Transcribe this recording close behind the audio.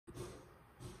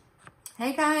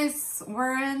Hey guys,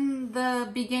 we're in the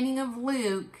beginning of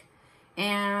Luke,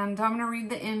 and I'm going to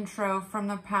read the intro from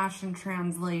the Passion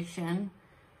Translation.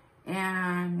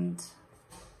 And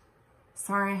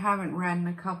sorry I haven't read in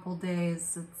a couple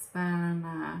days. It's been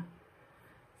a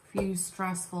few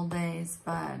stressful days,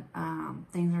 but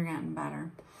things are getting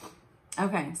better.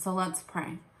 Okay, so let's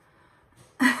pray.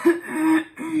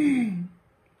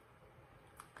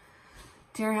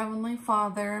 Dear Heavenly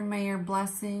Father, may your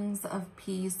blessings of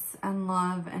peace and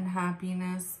love and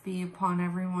happiness be upon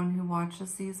everyone who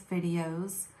watches these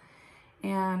videos.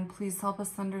 And please help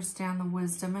us understand the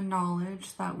wisdom and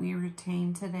knowledge that we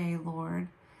retain today, Lord.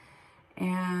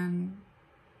 And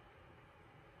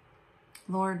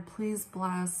Lord, please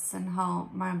bless and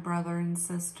help my brother and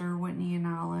sister, Whitney and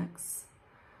Alex.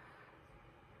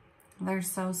 They're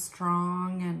so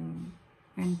strong and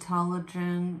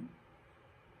intelligent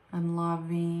and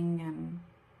loving, and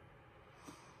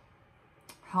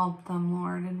help them,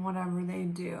 Lord, in whatever they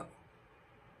do.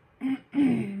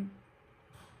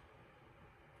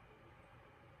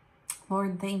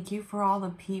 Lord, thank you for all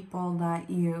the people that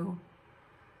you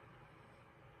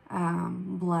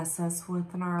bless us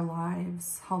with in our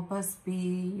lives. Help us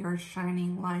be your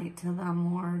shining light to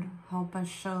them, Lord. Help us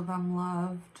show them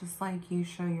love just like you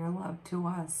show your love to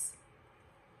us.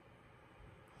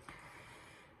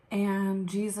 And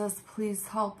Jesus, please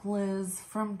help Liz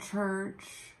from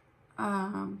church.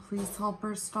 Please help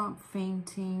her stop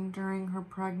fainting during her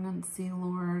pregnancy,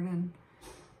 Lord. And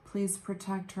please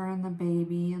protect her and the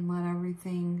baby and let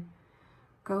everything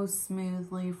go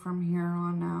smoothly from here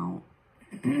on out.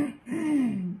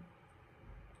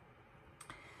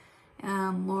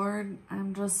 And Lord,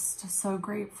 I'm just so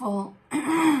grateful,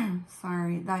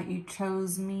 that you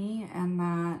chose me and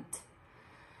that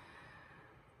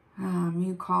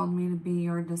you called me to be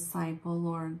your disciple,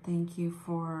 Lord. Thank you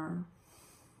for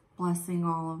blessing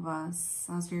all of us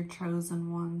as your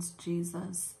chosen ones,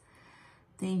 Jesus.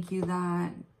 Thank you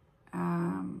that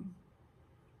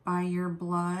by your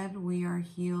blood we are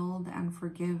healed and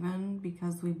forgiven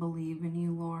because we believe in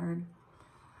you, Lord.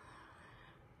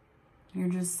 You're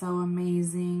just so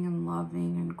amazing and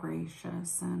loving and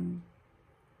gracious, and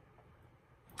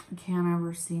I can't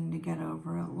ever seem to get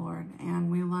over it, Lord. And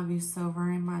we love you so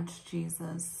very much,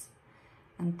 Jesus.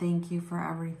 And thank you for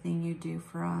everything you do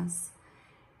for us.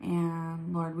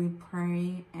 And Lord, we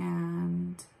pray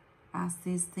and ask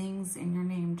these things in your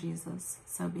name, Jesus.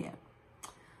 So be it.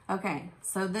 Okay,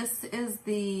 so this is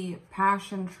the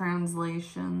Passion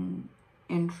Translation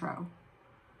intro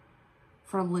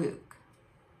for Luke.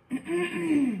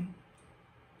 I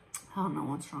don't know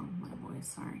what's wrong with my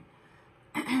voice, sorry.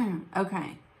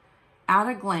 Okay. At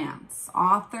a glance,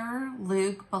 author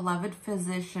Luke, beloved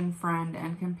physician, friend,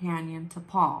 and companion to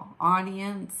Paul.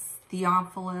 Audience,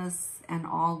 Theophilus, and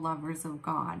all lovers of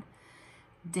God.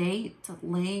 Date,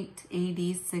 late AD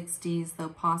 60s, though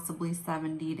possibly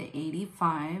 70 to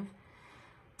 85.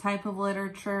 Type of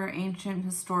literature, ancient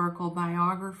historical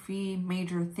biography.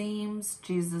 Major themes,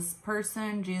 Jesus'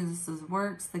 person, Jesus'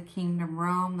 works, the kingdom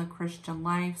realm, the Christian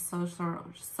life,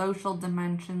 social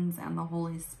dimensions, and the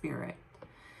Holy Spirit.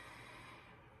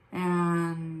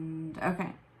 And, okay,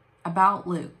 about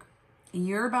Luke.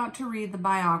 You're about to read the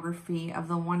biography of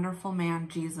the wonderful man,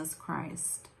 Jesus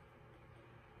Christ.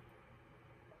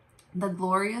 The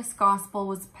glorious gospel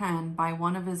was penned by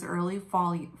one of his early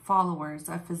followers,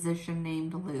 a physician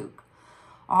named Luke.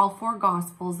 All four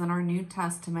gospels in our New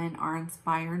Testament are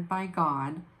inspired by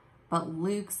God, but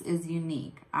Luke's is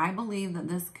unique. I believe that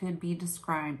this could be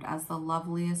described as the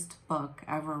loveliest book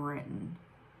ever written.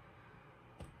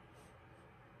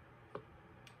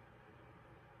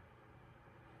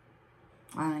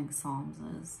 I think Psalms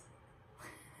is.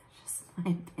 Just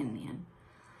my opinion.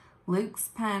 Luke's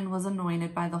pen was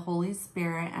anointed by the Holy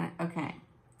Spirit. And okay,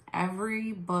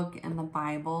 every book in the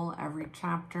Bible, every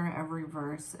chapter, every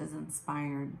verse is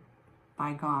inspired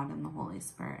by God and the Holy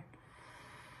Spirit.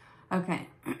 Okay.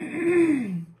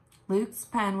 Luke's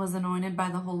pen was anointed by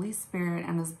the Holy Spirit,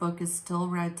 and his book is still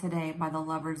read today by the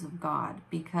lovers of God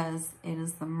because it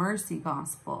is the mercy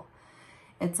gospel.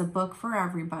 It's a book for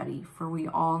everybody, for we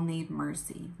all need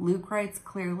mercy. Luke writes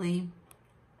clearly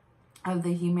of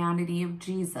the humanity of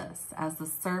Jesus as the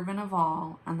servant of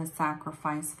all and the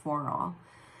sacrifice for all.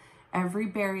 Every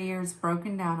barrier is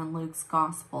broken down in Luke's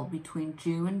gospel between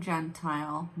Jew and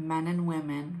Gentile, men and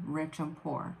women, rich and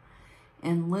poor.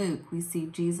 In Luke, we see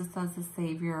Jesus as the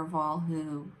Savior of all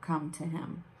who come to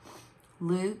him.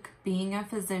 Luke, being a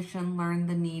physician, learned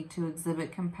the need to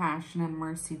exhibit compassion and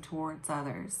mercy towards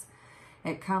others.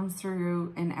 It comes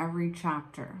through in every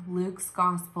chapter. Luke's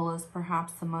gospel is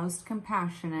perhaps the most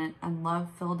compassionate and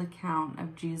love-filled account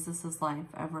of Jesus' life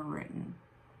ever written.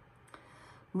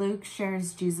 Luke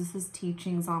shares Jesus'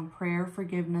 teachings on prayer,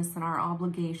 forgiveness, and our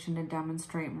obligation to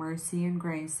demonstrate mercy and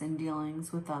grace in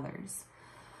dealings with others.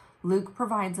 Luke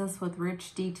provides us with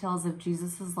rich details of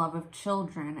Jesus' love of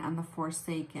children and the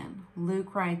forsaken.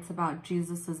 Luke writes about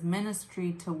Jesus'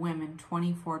 ministry to women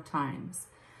 24 times.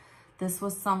 This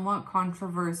was somewhat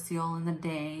controversial in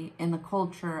the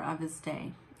culture of his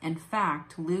day. In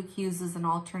fact, Luke uses an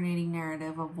alternating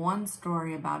narrative of one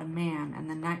story about a man and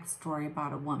the next story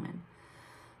about a woman.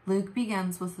 Luke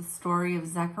begins with the story of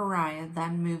Zechariah,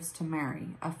 then moves to Mary,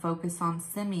 a focus on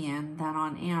Simeon, then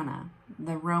on Anna,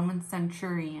 the Roman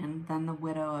centurion, then the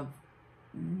widow of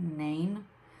Nain,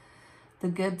 the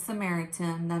Good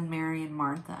Samaritan, then Mary and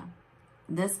Martha.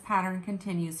 This pattern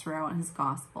continues throughout his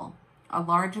gospel. A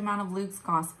large amount of Luke's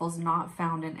gospel is not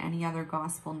found in any other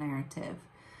gospel narrative.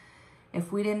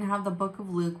 If we didn't have the book of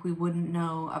Luke, we wouldn't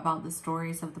know about the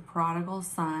stories of the prodigal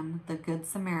son, the Good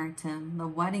Samaritan, the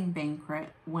wedding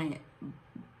banquet,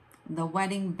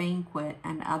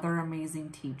 and other amazing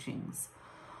teachings.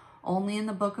 Only in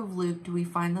the book of Luke do we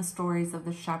find the stories of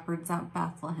the shepherds at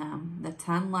Bethlehem, the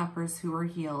 10 lepers who were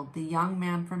healed, the young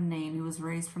man from Nain who was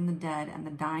raised from the dead, and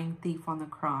the dying thief on the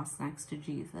cross next to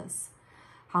Jesus.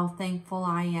 How thankful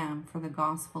I am for the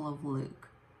Gospel of Luke.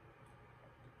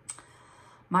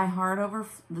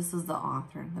 This is the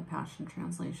author, the Passion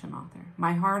Translation author.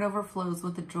 My heart overflows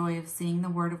with the joy of seeing the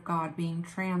Word of God being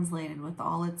translated with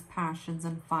all its passions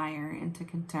and fire into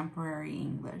contemporary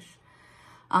English.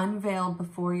 Unveiled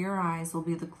before your eyes will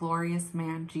be the glorious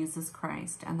man, Jesus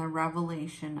Christ, and the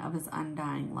revelation of his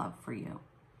undying love for you.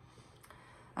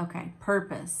 Okay,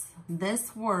 purpose.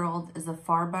 This world is a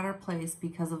far better place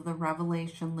because of the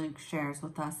revelation Luke shares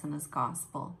with us in his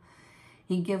gospel.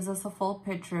 He gives us a full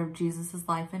picture of Jesus'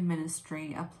 life and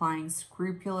ministry, applying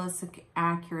scrupulous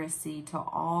accuracy to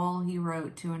all he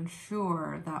wrote to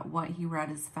ensure that what he read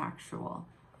is factual.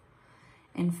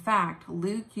 In fact,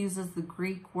 Luke uses the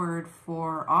Greek word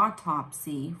for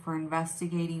autopsy for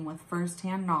investigating with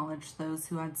first-hand knowledge those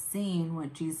who had seen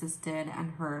what Jesus did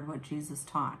and heard what Jesus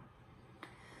taught.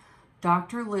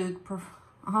 Dr. Luke,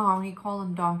 he called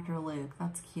him Dr. Luke.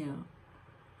 That's cute.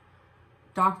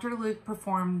 Dr. Luke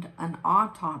performed an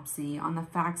autopsy on the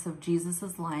facts of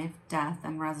Jesus' life, death,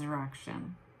 and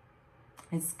resurrection.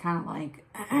 It's kind of like,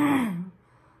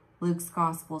 Luke's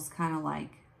gospel is kind of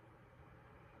like,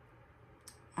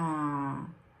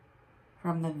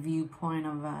 from the viewpoint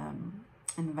of an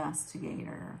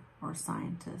investigator or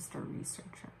scientist or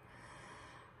researcher.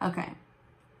 Okay.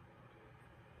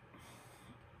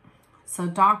 So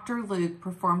Dr. Luke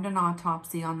performed an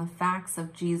autopsy on the facts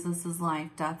of Jesus'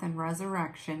 life, death, and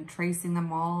resurrection, tracing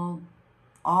them all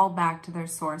back to their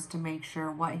source to make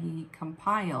sure what he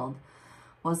compiled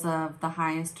was of the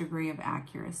highest degree of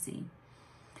accuracy.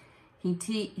 He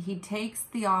takes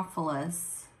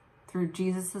Theophilus through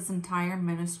Jesus' entire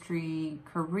ministry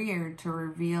career to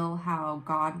reveal how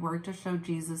God worked to show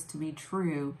Jesus to be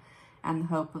true and the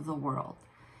hope of the world.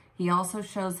 He also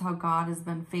shows how God has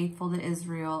been faithful to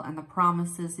Israel and the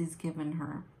promises he's given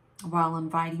her, while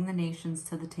inviting the nations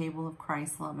to the table of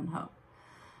Christ's love and hope.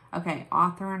 Okay,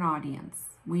 author and audience.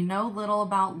 We know little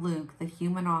about Luke, the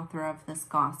human author of this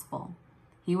gospel.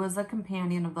 He was a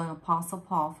companion of the Apostle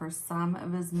Paul for some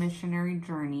of his missionary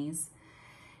journeys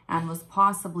and was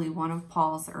possibly one of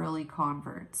Paul's early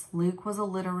converts. Luke was a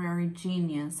literary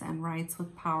genius and writes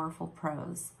with powerful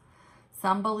prose.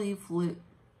 Some believe Luke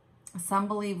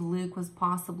was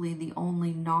possibly the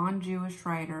only non-Jewish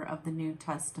writer of the New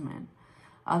Testament.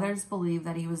 Others believe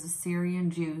that he was a Syrian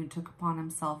Jew who took upon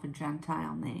himself a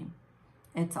Gentile name.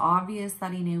 It's obvious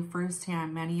that he knew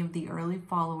firsthand many of the early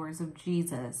followers of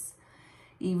Jesus,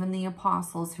 even the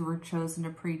apostles who were chosen to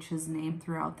preach his name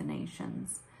throughout the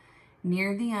nations.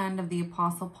 Near the end of the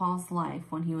Apostle Paul's life,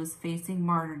 when he was facing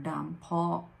martyrdom,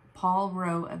 Paul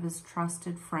wrote of his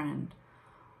trusted friend,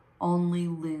 "Only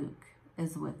Luke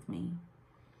is with me."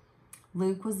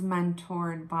 Luke was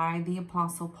mentored by the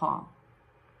Apostle Paul.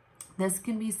 This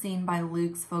can be seen by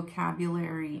Luke's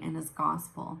vocabulary in his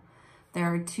gospel.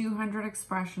 There are 200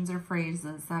 expressions or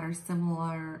phrases that are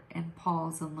similar in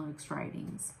Paul's and Luke's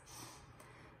writings.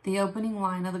 The opening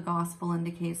line of the gospel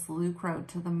indicates Luke wrote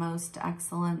to the most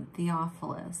excellent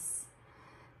Theophilus.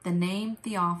 The name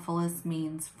Theophilus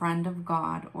means friend of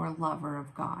God or lover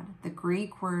of God. The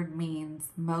Greek word means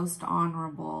most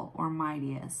honorable or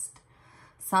mightiest.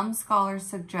 Some scholars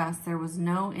suggest there was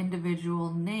no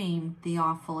individual named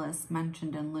Theophilus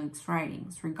mentioned in Luke's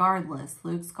writings. Regardless,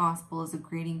 Luke's gospel is a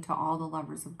greeting to all the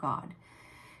lovers of God.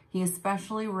 He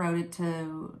especially wrote it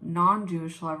to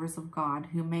non-Jewish lovers of God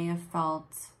who may have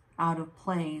felt out of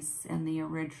place in the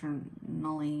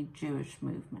originally Jewish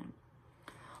movement.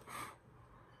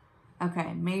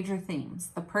 Okay, major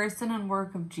themes. The person and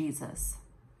work of Jesus.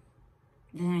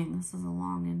 Dang, this is a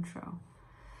long intro.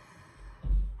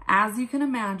 As you can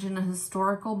imagine, a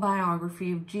historical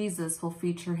biography of Jesus will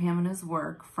feature him and his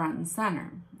work front and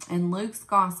center. In Luke's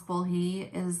gospel, he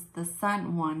is the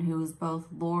sent one who is both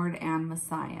Lord and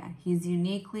Messiah. He's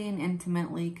uniquely and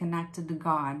intimately connected to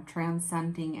God,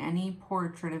 transcending any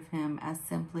portrait of him as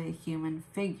simply a human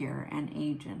figure and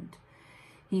agent.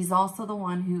 He's also the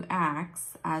one who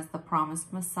acts as the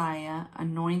promised Messiah,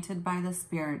 anointed by the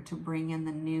Spirit to bring in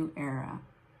the new era,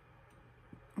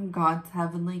 God's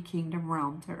heavenly kingdom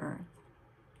realm to earth.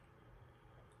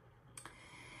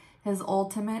 His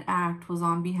ultimate act was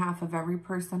on behalf of every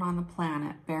person on the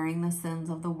planet, bearing the sins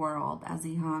of the world as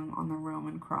he hung on the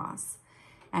Roman cross.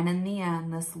 And in the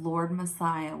end, this Lord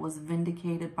Messiah was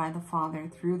vindicated by the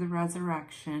Father through the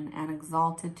resurrection and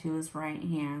exalted to his right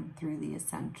hand through the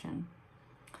ascension.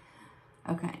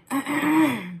 Okay.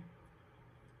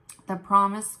 The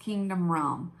promised kingdom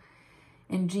realm.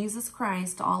 In Jesus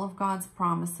Christ, all of God's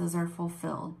promises are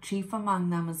fulfilled. Chief among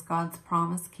them is God's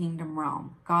promised kingdom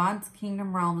realm. God's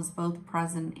kingdom realm is both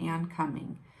present and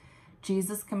coming.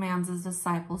 Jesus commands his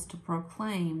disciples to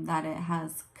proclaim that it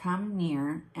has come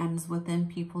near and is within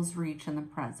people's reach in the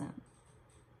present.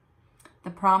 The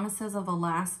promises of the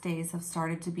last days have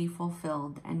started to be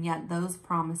fulfilled, and yet those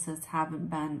promises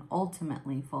haven't been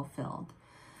ultimately fulfilled.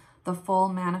 The full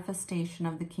manifestation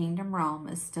of the kingdom realm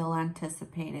is still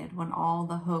anticipated when all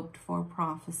the hoped-for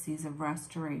prophecies of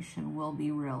restoration will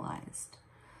be realized.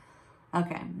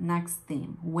 Okay, next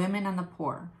theme, women and the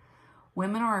poor.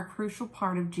 Women are a crucial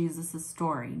part of Jesus'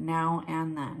 story, now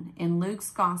and then. In Luke's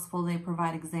gospel, they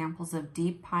provide examples of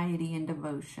deep piety and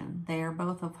devotion. They are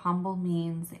both of humble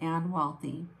means and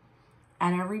wealthy.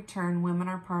 At every turn, women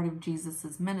are part of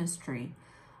Jesus' ministry.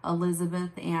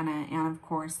 Elizabeth, Anna, and of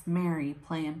course Mary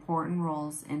play important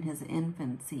roles in his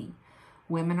infancy.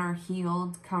 Women are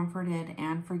healed, comforted,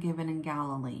 and forgiven in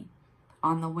Galilee.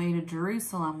 On the way to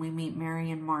Jerusalem, we meet Mary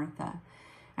and Martha.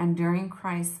 And during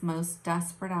Christ's most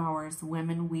desperate hours,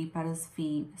 women weep at his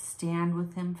feet, stand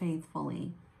with him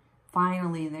faithfully.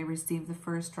 Finally, they receive the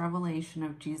first revelation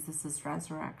of Jesus'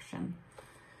 resurrection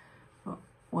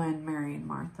when Mary and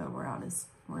Martha were at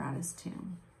his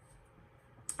tomb.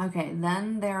 Okay,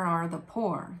 then there are the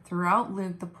poor. Throughout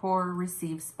Luke, the poor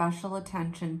receive special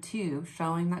attention too,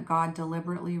 showing that God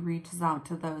deliberately reaches out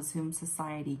to those whom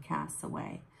society casts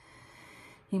away.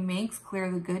 He makes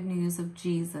clear the good news of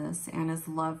Jesus and his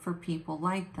love for people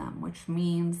like them, which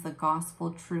means the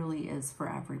gospel truly is for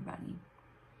everybody.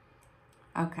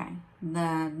 Okay,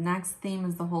 the next theme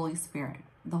is the Holy Spirit.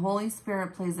 The Holy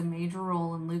Spirit plays a major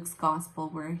role in Luke's gospel,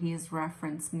 where he is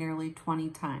referenced nearly 20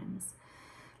 times.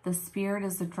 The Spirit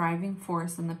is the driving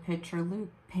force in the picture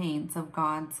Luke paints of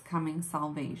God's coming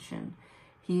salvation.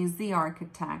 He is the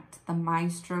architect, the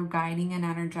maestro guiding and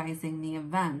energizing the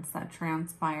events that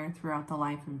transpire throughout the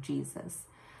life of Jesus.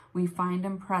 We find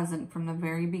him present from the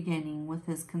very beginning with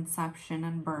his conception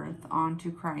and birth on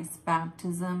to Christ's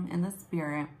baptism in the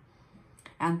Spirit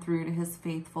and through to his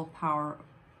faithful power,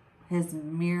 his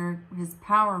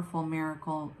powerful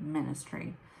miracle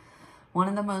ministry. One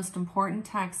of the most important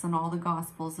texts in all the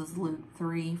Gospels is Luke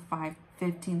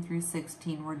 3:15 through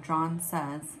 16, where John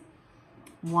says,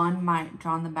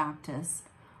 John the Baptist,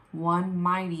 one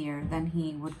mightier than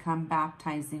he would come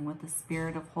baptizing with the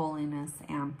spirit of holiness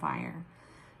and fire.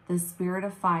 The spirit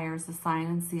of fire is the sign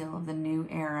and seal of the new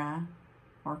era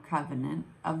or covenant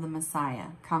of the Messiah,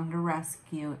 come to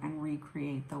rescue and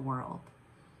recreate the world.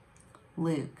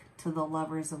 Luke, to the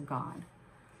lovers of God.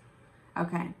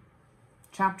 Okay.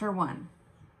 Chapter 1.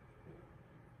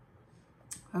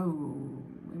 Oh,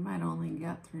 we might only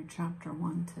get through chapter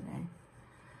 1 today.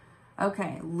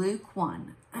 Okay, Luke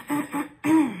 1.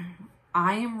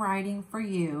 I am writing for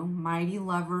you, mighty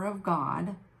lover of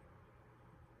God,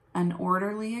 an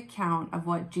orderly account of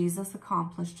what Jesus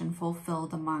accomplished and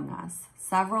fulfilled among us.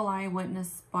 Several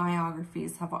eyewitness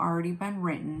biographies have already been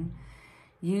written,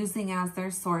 using as their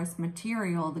source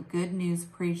material the good news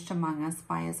preached among us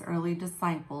by his early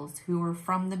disciples, who were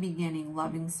from the beginning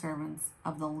loving servants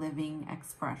of the living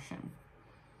expression,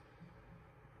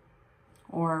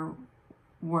 or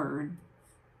word,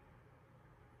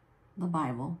 the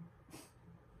Bible,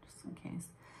 just in case.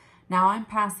 Now I'm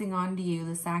passing on to you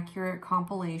this accurate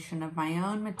compilation of my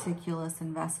own meticulous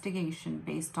investigation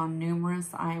based on numerous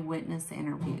eyewitness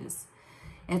interviews.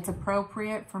 It's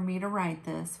appropriate for me to write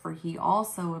this, for he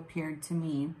also appeared to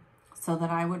me, so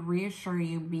that I would reassure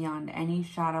you beyond any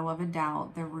shadow of a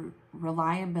doubt the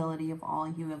reliability of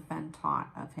all you have been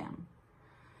taught of him.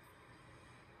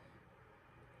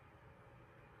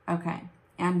 Okay.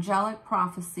 Angelic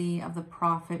prophecy of the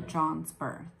prophet John's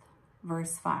birth.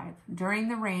 Verse 5. During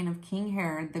the reign of King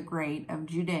Herod the Great of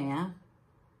Judea,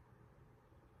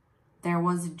 there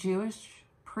was a Jewish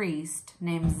priest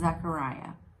named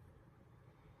Zechariah,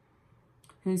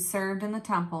 who served in the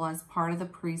temple as part of the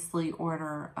priestly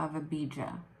order of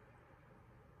Abijah.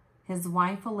 His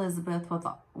wife Elizabeth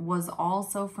was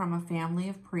also from a family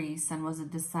of priests and was a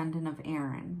descendant of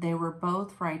Aaron. They were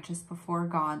both righteous before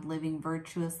God, living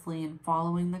virtuously and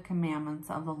following the commandments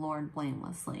of the Lord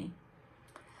blamelessly.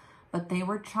 But they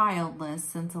were childless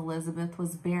since Elizabeth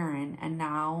was barren, and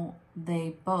now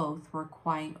they both were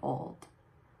quite old.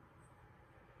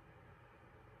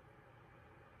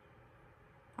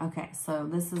 Okay, so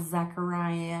this is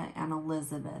Zechariah and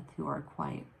Elizabeth, who are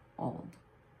quite old.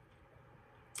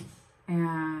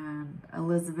 And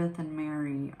Elizabeth and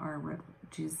Mary,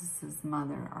 Jesus'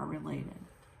 mother, are related.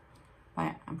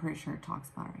 But I'm pretty sure it talks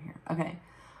about it right here. Okay.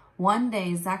 One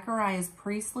day, Zechariah's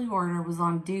priestly order was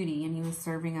on duty and he was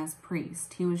serving as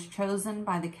priest. He was chosen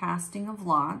by the casting of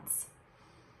lots.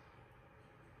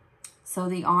 So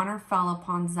the honor fell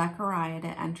upon Zechariah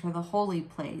to enter the holy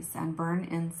place and burn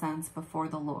incense before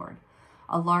the Lord.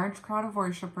 A large crowd of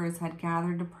worshipers had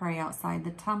gathered to pray outside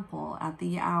the temple at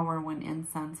the hour when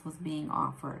incense was being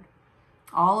offered.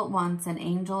 All at once, an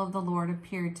angel of the Lord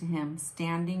appeared to him,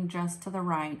 standing just to the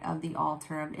right of the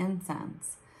altar of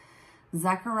incense.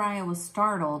 Zechariah was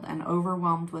startled and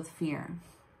overwhelmed with fear.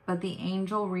 But the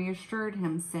angel reassured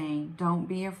him, saying, "Don't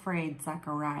be afraid,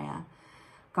 Zechariah.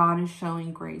 God is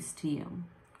showing grace to you.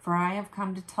 For I have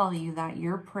come to tell you that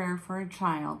your prayer for a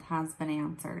child has been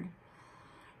answered.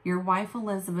 Your wife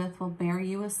Elizabeth will bear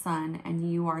you a son, and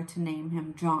you are to name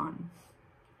him John."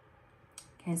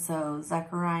 Okay, so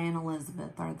Zechariah and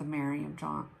Elizabeth are the Mary of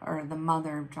John, or the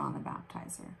mother of John the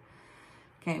Baptizer.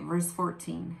 Okay, verse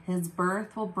 14. His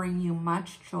birth will bring you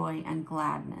much joy and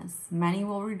gladness. Many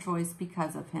will rejoice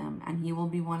because of him, and he will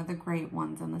be one of the great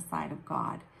ones in the sight of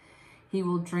God. He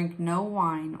will drink no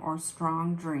wine or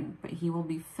strong drink, but he will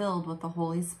be filled with the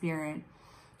Holy Spirit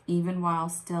even while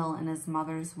still in his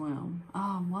mother's womb.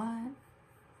 Oh, what?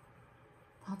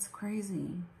 That's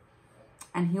crazy.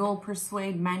 And he will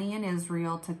persuade many in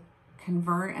Israel to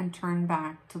convert and turn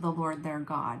back to the Lord their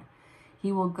God.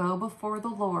 He will go before the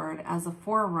Lord as a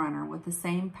forerunner with the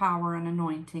same power and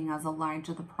anointing as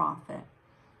Elijah the prophet.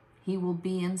 He will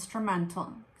be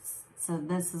instrumental. So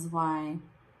this is why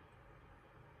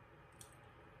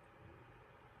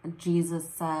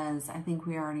Jesus says, I think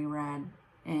we already read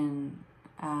in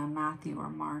Matthew or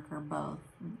Mark or both,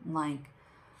 like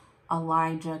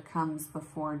Elijah comes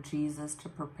before Jesus to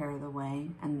prepare the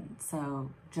way. And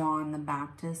so John the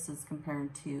Baptist is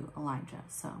compared to Elijah.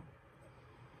 So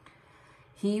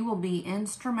he will be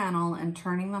instrumental in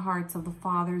turning the hearts of the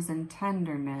fathers in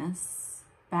tenderness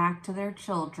back to their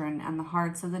children, and the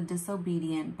hearts of the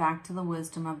disobedient back to the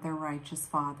wisdom of their righteous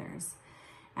fathers.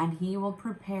 And he will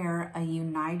prepare a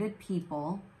united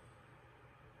people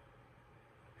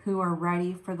who are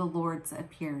ready for the Lord's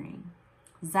appearing.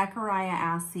 Zechariah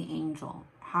asked the angel,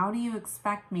 "How do you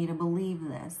expect me to believe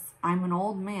this? I'm an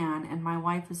old man, and my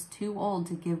wife is too old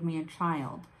to give me a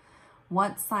child.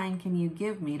 What sign can you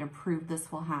give me to prove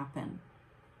this will happen?"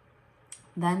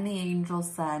 Then the angel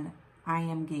said, "I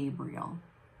am Gabriel."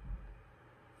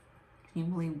 Can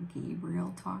you believe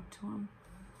Gabriel talked to him?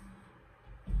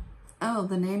 Oh,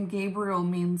 the name Gabriel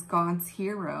means God's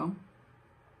hero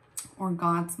or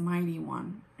God's mighty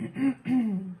one.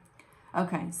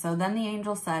 Okay, so then the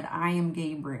angel said, "I am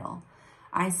Gabriel.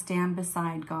 I stand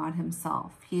beside God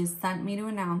himself. He has sent me to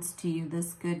announce to you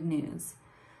this good news.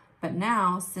 But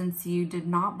now, since you did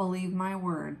not believe my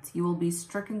words, you will be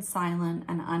stricken silent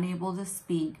and unable to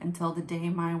speak until the day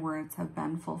my words have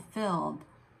been fulfilled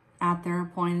at their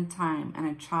appointed time, and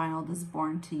a child is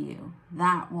born to you.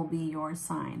 That will be your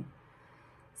sign."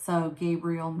 So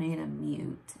Gabriel made him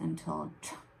mute until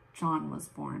John was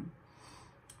born.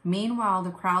 Meanwhile,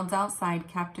 the crowds outside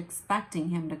kept expecting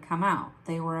him to come out.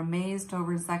 They were amazed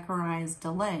over Zechariah's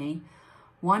delay,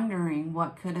 wondering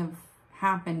what could have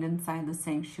happened inside the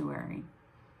sanctuary.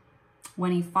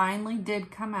 When he finally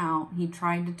did come out, he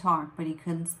tried to talk, but he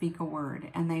couldn't speak a word,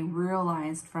 and they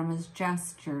realized from his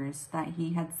gestures that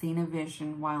he had seen a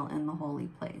vision while in the holy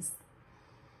place.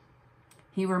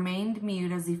 He remained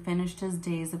mute as he finished his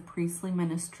days of priestly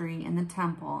ministry in the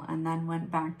temple and then went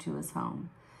back to his home.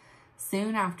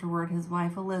 Soon afterward, his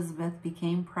wife Elizabeth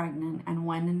became pregnant and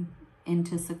went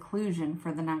into seclusion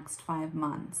for the next 5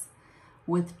 months.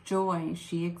 With joy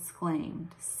she exclaimed,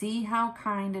 "See how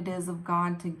kind it is of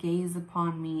God to gaze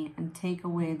upon me and take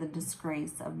away the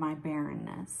disgrace of my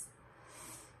barrenness."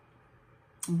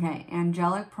 Okay,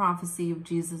 angelic prophecy of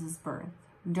Jesus' birth.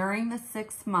 During the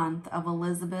 6th month of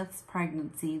Elizabeth's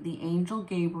pregnancy, the angel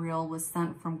Gabriel was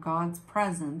sent from God's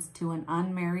presence to an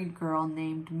unmarried girl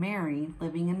named Mary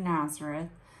living in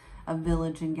Nazareth, a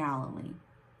village in Galilee.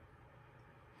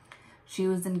 She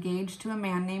was engaged to a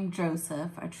man named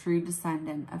Joseph, a true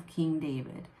descendant of King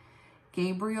David.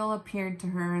 Gabriel appeared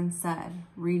to her and said,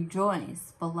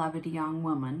 "Rejoice, beloved young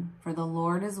woman, for the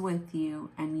Lord is with you,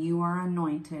 and you are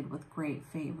anointed with great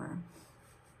favor."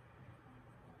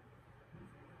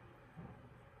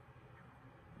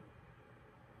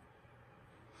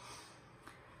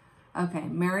 Okay,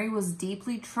 Mary was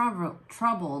deeply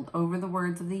troubled over the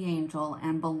words of the angel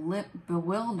and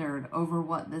bewildered over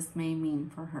what this may mean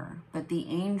for her. But the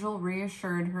angel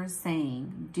reassured her,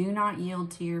 saying, "Do not yield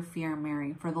to your fear,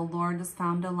 Mary, for the Lord has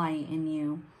found delight in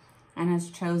you and has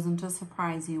chosen to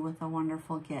surprise you with a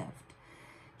wonderful gift.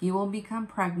 You will become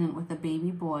pregnant with a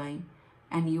baby boy,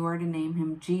 and you are to name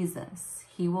him Jesus.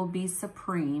 He will be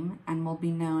supreme and will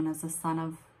be known as the Son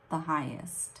of the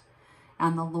Highest.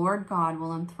 And the Lord God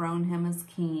will enthrone him as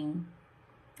king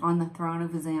on the throne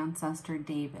of his ancestor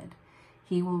David.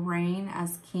 He will reign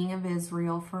as King of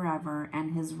Israel forever,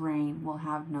 and his reign will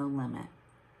have no limit."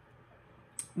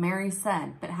 Mary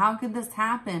said, "But how could this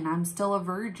happen? I'm still a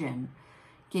virgin."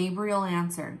 Gabriel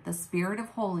answered, "The Spirit of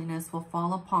holiness will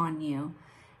fall upon you,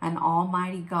 and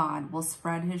Almighty God will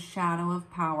spread his shadow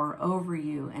of power over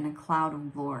you in a cloud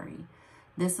of glory.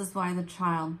 This is why the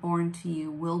child born to you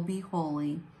will be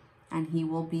holy, and he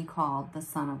will be called the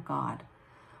Son of God.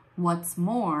 What's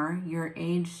more, your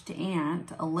aged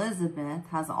aunt, Elizabeth,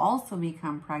 has also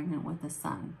become pregnant with a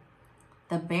son.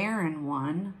 The barren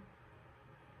one,"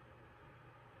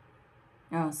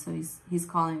 so he's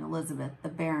calling Elizabeth the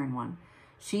barren one.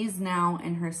 "She's now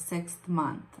in her 6th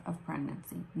month of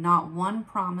pregnancy. Not one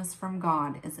promise from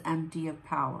God is empty of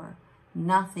power.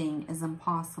 Nothing is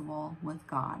impossible with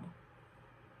God."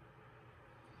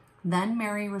 Then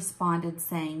Mary responded,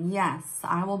 saying, "Yes,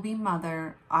 I will be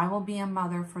a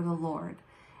mother for the Lord.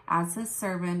 As his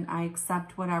servant, I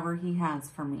accept whatever he has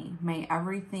for me. May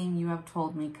everything you have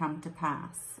told me come to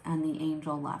pass." And the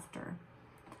angel left her.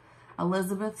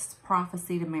 Elizabeth's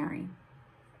prophecy to Mary.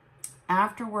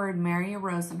 Afterward, Mary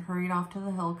arose and hurried off to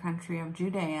the hill country of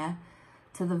Judea,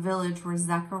 to the village where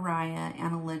Zechariah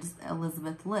and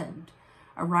Elizabeth lived.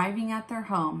 Arriving at their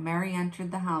home, Mary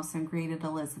entered the house and greeted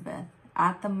Elizabeth.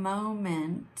 At the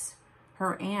moment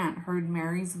her aunt heard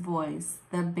Mary's voice,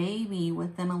 the baby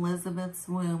within Elizabeth's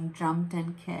womb jumped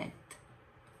and kicked.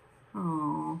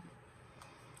 Aww.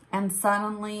 And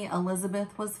suddenly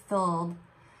Elizabeth was filled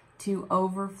to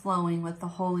overflowing with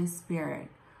the Holy Spirit.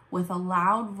 With a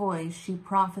loud voice she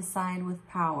prophesied with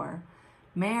power,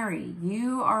 "Mary,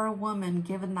 you are a woman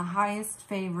given the highest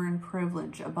favor and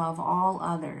privilege above all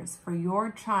others, for your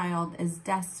child is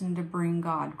destined to bring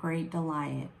God great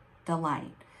delight.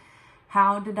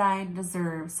 How did I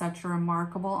deserve such a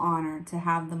remarkable honor to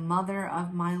have the mother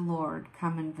of my Lord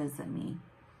come and visit me?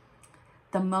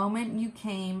 The moment you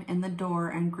came in the door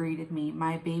and greeted me,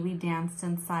 my baby danced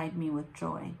inside me with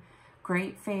joy.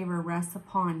 Great favor rests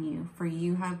upon you, for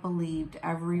you have believed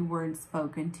every word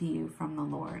spoken to you from the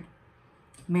Lord."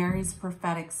 Mary's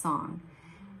prophetic song.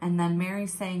 And then Mary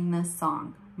sang this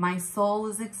song, "My soul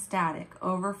is ecstatic,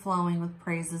 overflowing with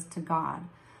praises to God.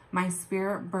 My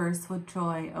spirit bursts with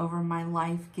joy over my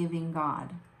life-giving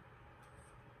God.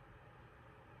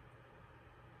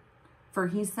 For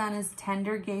he sent his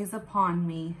tender gaze upon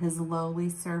me, his lowly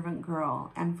servant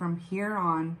girl, and from here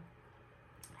on,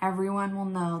 everyone will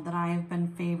know that I have been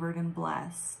favored and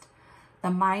blessed.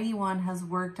 The Mighty One has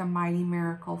worked a mighty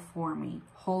miracle for me.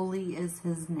 Holy is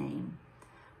his name.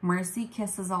 Mercy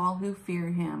kisses all who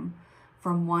fear him,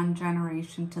 from one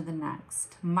generation to the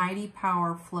next. Mighty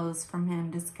power flows from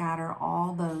him to scatter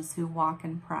all those who walk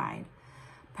in pride.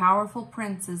 Powerful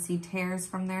princes he tears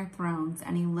from their thrones,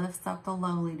 and he lifts up the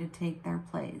lowly to take their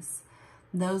place.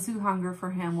 Those who hunger for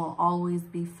him will always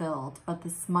be filled, but the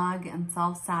smug and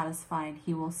self-satisfied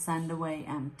he will send away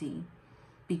empty.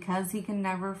 Because he can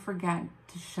never forget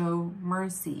to show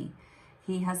mercy,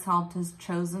 he has helped his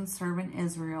chosen servant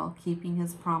Israel, keeping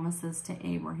his promises to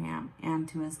Abraham and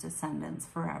to his descendants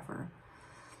forever."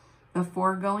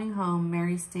 Before going home,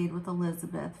 Mary stayed with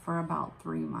Elizabeth for about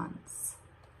 3 months.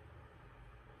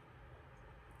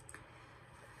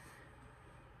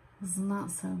 Isn't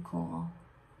that so cool?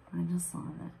 I just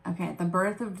love it. Okay, the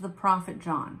birth of the prophet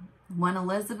John. When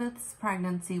Elizabeth's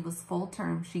pregnancy was full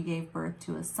term, she gave birth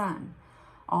to a son.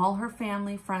 All her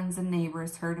family, friends, and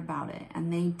neighbors heard about it,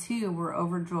 and they too were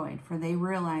overjoyed, for they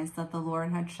realized that the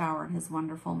Lord had showered his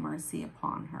wonderful mercy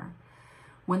upon her.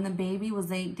 When the baby was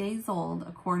 8 days old,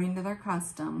 according to their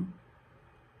custom,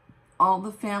 all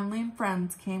the family and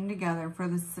friends came together for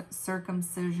the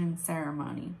circumcision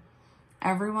ceremony.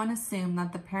 Everyone assumed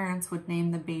that the parents would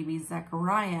name the baby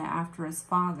Zechariah after his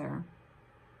father.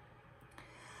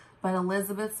 But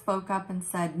Elizabeth spoke up and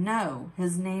said, "No,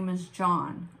 his name is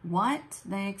John." "What?"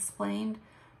 they explained.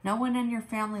 "No one in your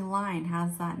family line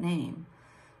has that name."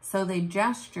 So they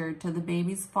gestured to the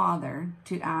baby's father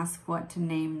to ask what to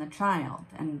name the child.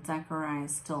 And Zechariah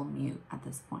is still mute at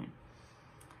this point.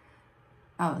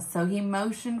 So he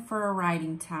motioned for a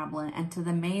writing tablet, and to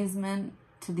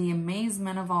the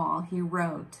amazement of all, he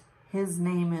wrote, "His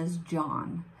name is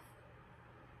John."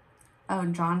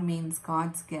 John means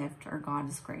God's gift, or God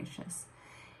is gracious.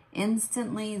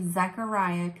 Instantly,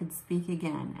 Zechariah could speak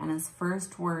again, and his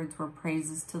first words were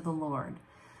praises to the Lord.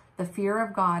 The fear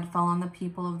of God fell on the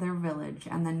people of their village,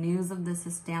 and the news of this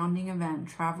astounding event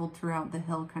traveled throughout the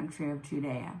hill country of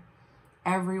Judea.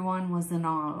 Everyone was in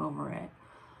awe over it.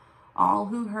 All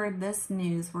who heard this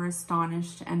news were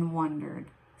astonished and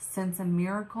wondered, "Since a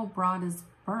miracle brought his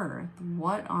birth,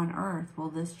 what on earth will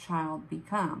this child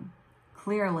become?"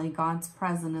 Clearly, God's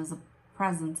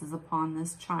presence is upon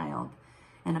this child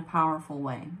in a powerful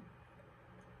way.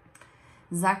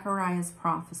 Zechariah's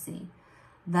prophecy.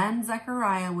 Then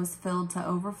Zechariah was filled to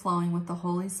overflowing with the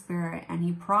Holy Spirit, and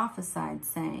he prophesied,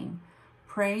 saying,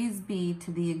 "Praise be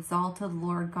to the exalted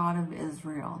Lord God of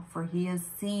Israel, for he has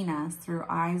seen us through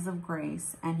eyes of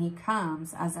grace, and he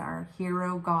comes as our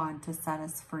hero God to set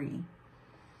us free.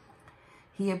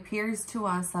 He appears to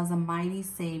us as a mighty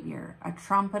Savior, a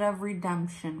trumpet of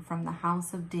redemption from the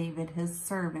house of David, his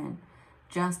servant,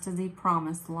 just as he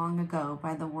promised long ago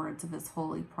by the words of his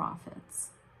holy prophets."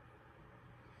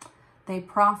 They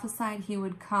prophesied he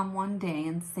would come one day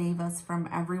and save us from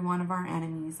every one of our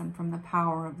enemies and from the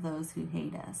power of those who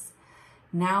hate us.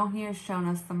 Now he has shown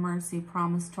us the mercy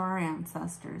promised to our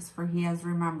ancestors, for he has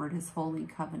remembered his holy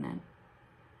covenant.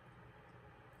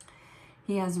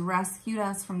 He has rescued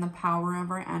us from the power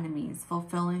of our enemies,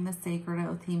 fulfilling the sacred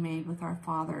oath he made with our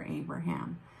father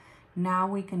Abraham. Now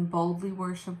we can boldly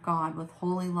worship God with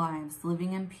holy lives,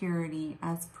 living in purity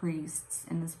as priests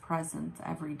in his presence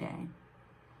every day.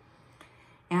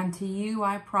 "And to you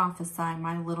I prophesy,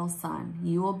 my little son,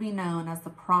 you will be known as the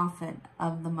prophet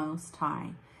of the Most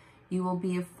High. You will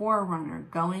be a forerunner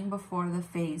going before the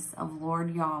face of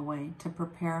Lord Yahweh to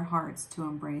prepare hearts to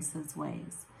embrace his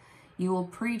ways. You will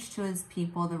preach to his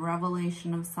people the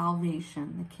revelation of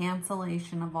salvation, the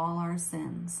cancellation of all our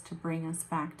sins to bring us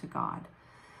back to God.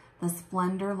 The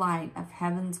splendor light of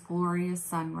heaven's glorious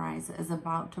sunrise is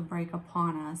about to break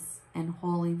upon us in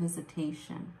holy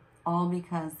visitation, all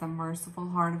because the merciful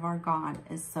heart of our God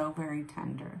is so very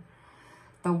tender.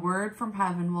 The word from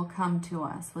heaven will come to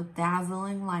us with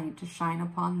dazzling light to shine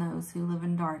upon those who live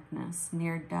in darkness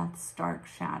near death's dark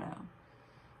shadow.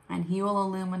 And he will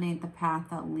illuminate the path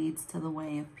that leads to the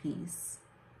way of peace."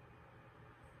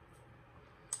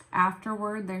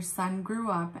 Afterward, their son grew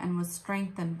up and was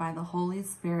strengthened by the Holy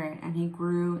Spirit, and he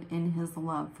grew in his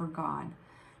love for God.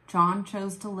 John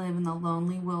chose to live in the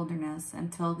lonely wilderness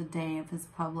until the day of his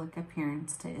public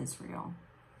appearance to Israel.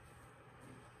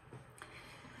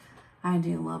 I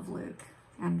do love Luke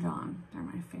and John. They're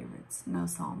my favorites. No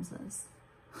Psalms is.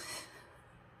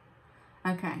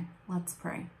 Okay, let's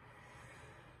pray.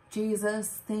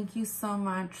 Jesus, thank you so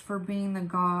much for being the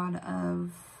God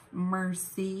of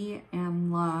mercy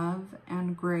and love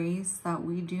and grace that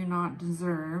we do not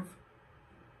deserve.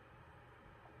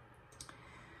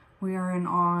 We are in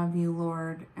awe of you,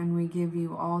 Lord, and we give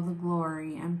you all the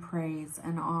glory and praise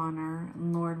and honor.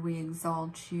 And Lord, we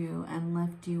exalt you and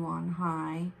lift you on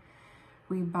high.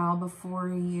 We bow before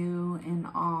you in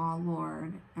awe,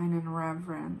 Lord, and in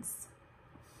reverence.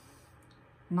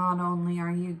 Not only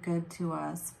are you good to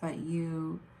us, but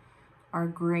you are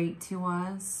great to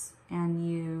us, and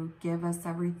you give us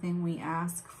everything we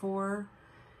ask for,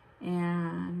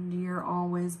 and you're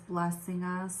always blessing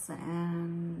us.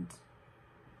 And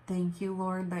thank you,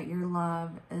 Lord, that your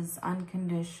love is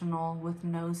unconditional with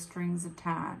no strings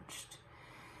attached.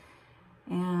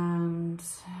 And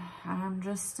I'm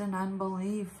just in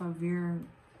unbelief of your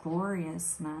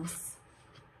gloriousness.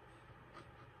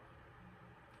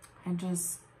 I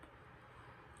just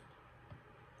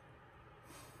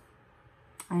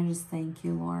thank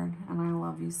you, Lord, and I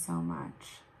love you so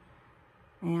much.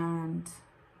 And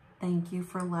thank you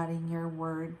for letting your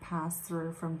word pass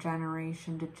through from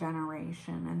generation to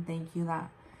generation. And thank you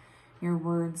that Your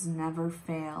words never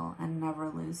fail and never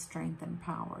lose strength and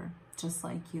power, just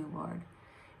like you, Lord.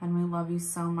 And we love you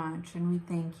so much, and we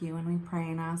thank you, and we pray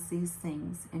and ask these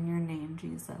things in your name,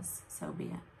 Jesus. So be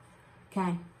it.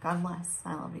 Okay, God bless.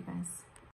 I love you guys.